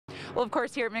Well, of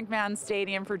course, here at McMahon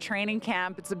Stadium for training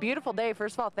camp, it's a beautiful day.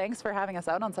 First of all, thanks for having us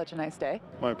out on such a nice day.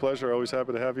 My pleasure. Always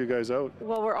happy to have you guys out.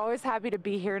 Well, we're always happy to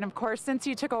be here. And of course, since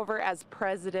you took over as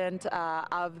president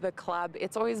of the club,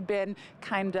 it's always been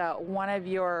kind of one of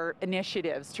your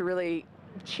initiatives to really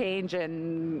change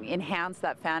and enhance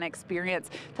that fan experience.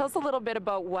 Tell us a little bit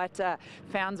about what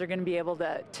fans are going to be able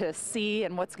to see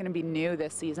and what's going to be new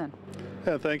this season.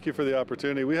 Yeah, thank you for the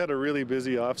opportunity. We had a really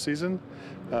busy off-season,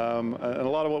 and a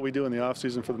lot of what we do in the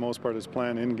off-season for the most part is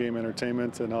plan in-game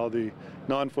entertainment and all the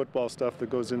non-football stuff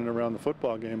that goes in and around the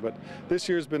football game. But this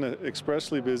year's been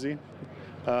expressly busy.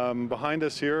 Behind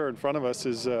us here, or in front of us,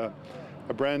 is a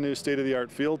brand new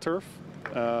state-of-the-art field turf.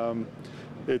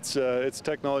 Its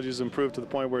technology has improved to the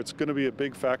point where it's going to be a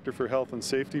big factor for health and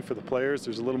safety for the players.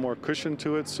 There's a little more cushion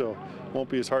to it, so it won't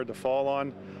be as hard to fall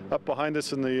on. Up behind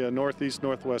us in the northeast,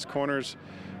 northwest corners,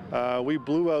 we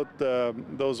blew out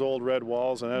those old red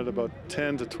walls and added about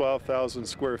 10 to 12,000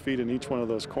 square feet in each one of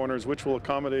those corners, which will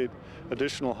accommodate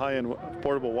additional high-end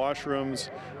portable washrooms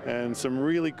and some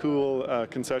really cool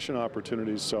concession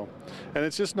opportunities. So, and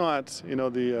it's just not, you know,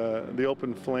 the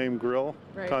open flame grill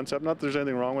concept. Not that there's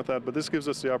anything wrong with that, but this gives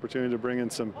us the opportunity to bring in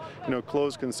some, you know,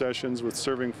 closed concessions with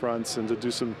serving fronts and to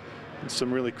do some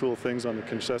really cool things on the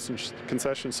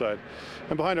concession side.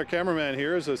 And behind our cameraman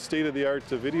here is a state-of-the-art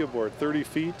video board, 30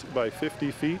 feet by 50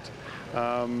 feet.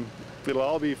 It'll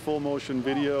all be full motion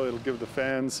video. It'll give the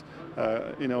fans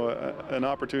you know, an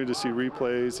opportunity to see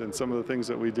replays and some of the things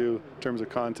that we do in terms of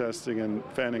contesting and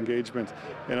fan engagement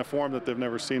in a form that they've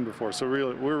never seen before. So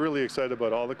we're really excited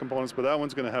about all the components, but that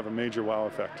one's going to have a major wow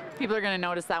effect. People are going to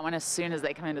notice that one as soon as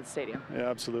they come into the stadium. Yeah,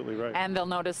 absolutely right. And they'll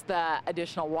notice the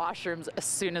additional washrooms as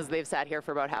soon as they've sat here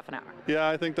for about half an hour. Yeah,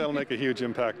 I think that'll make a huge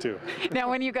impact too. Now,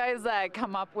 when you guys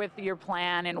come up with your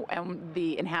plan and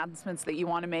the enhancements that you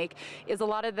want to make, is a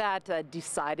lot of that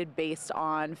decided based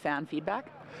on fan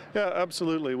feedback? Yeah,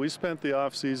 absolutely. We spent the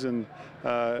off-season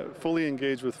fully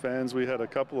engaged with fans. We had a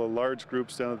couple of large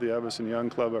groups down at the Avison Young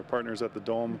Club, our partners at the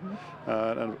Dome,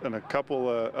 and a couple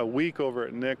a week over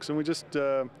at Nick's, and we just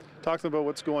talked about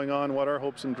what's going on, what our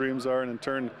hopes and dreams are, and in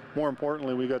turn, more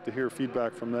importantly, we got to hear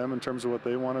feedback from them in terms of what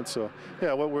they wanted. So,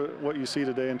 yeah, what you see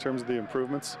today in terms of the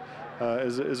improvements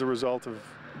is a result of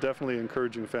definitely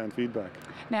encouraging fan feedback.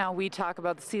 Now, we talk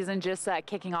about the season just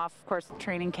kicking off, of course, the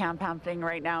training camp happening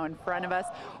right now in front of us.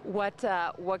 What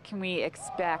can we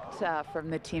expect from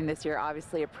the team this year?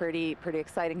 Obviously, a pretty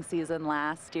exciting season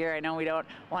last year. I know we don't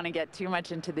want to get too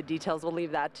much into the details. We'll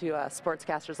leave that to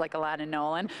sportscasters like Alana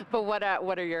Nolan. But what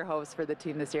are your hopes for the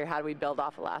team this year? How do we build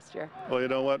off of last year? Well, you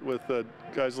know what, with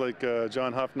guys like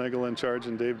John Huffnagel in charge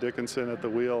and Dave Dickinson at the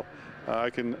wheel,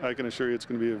 I can assure you it's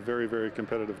going to be a very, very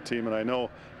competitive team, and I know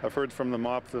I've heard from them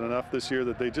often enough this year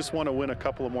that they just want to win a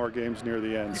couple of more games near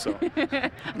the end. So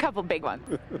a couple big ones.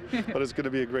 But it's going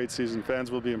to be a great season. Fans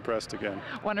will be impressed again.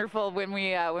 Wonderful. When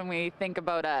we think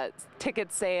about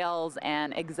ticket sales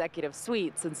and executive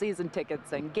suites and season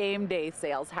tickets and game day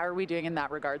sales, how are we doing in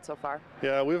that regard so far?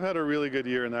 Yeah, we've had a really good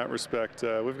year in that respect.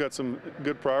 We've got some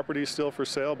good properties still for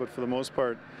sale, but for the most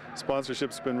part,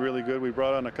 sponsorship's been really good. We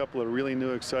brought on a couple of really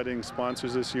new, exciting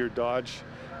sponsors this year, Dodge,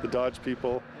 the Dodge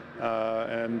people,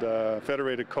 and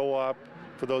Federated Co-op.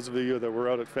 For those of you that were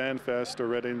out at FanFest or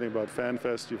read anything about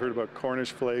FanFest, you've heard about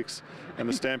Cornish Flakes and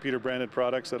the Stampeder branded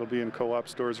products that'll be in co-op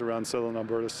stores around Southern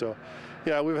Alberta. So,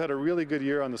 yeah, we've had a really good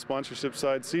year on the sponsorship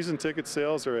side. Season ticket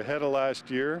sales are ahead of last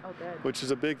year, which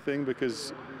is a big thing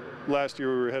because last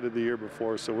year we were ahead of the year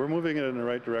before. So we're moving it in the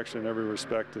right direction in every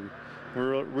respect, and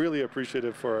we're really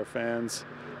appreciative for our fans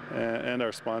and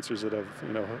our sponsors that have,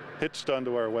 you know, hitched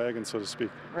onto our wagon, so to speak.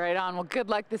 Right on. Well, good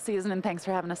luck this season, and thanks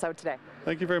for having us out today.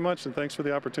 Thank you very much, and thanks for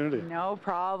the opportunity. No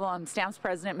problem. Stamps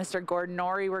President, Mr. Gordon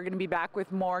Norrie. We're going to be back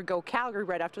with more Go Calgary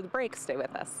right after the break. Stay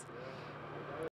with us.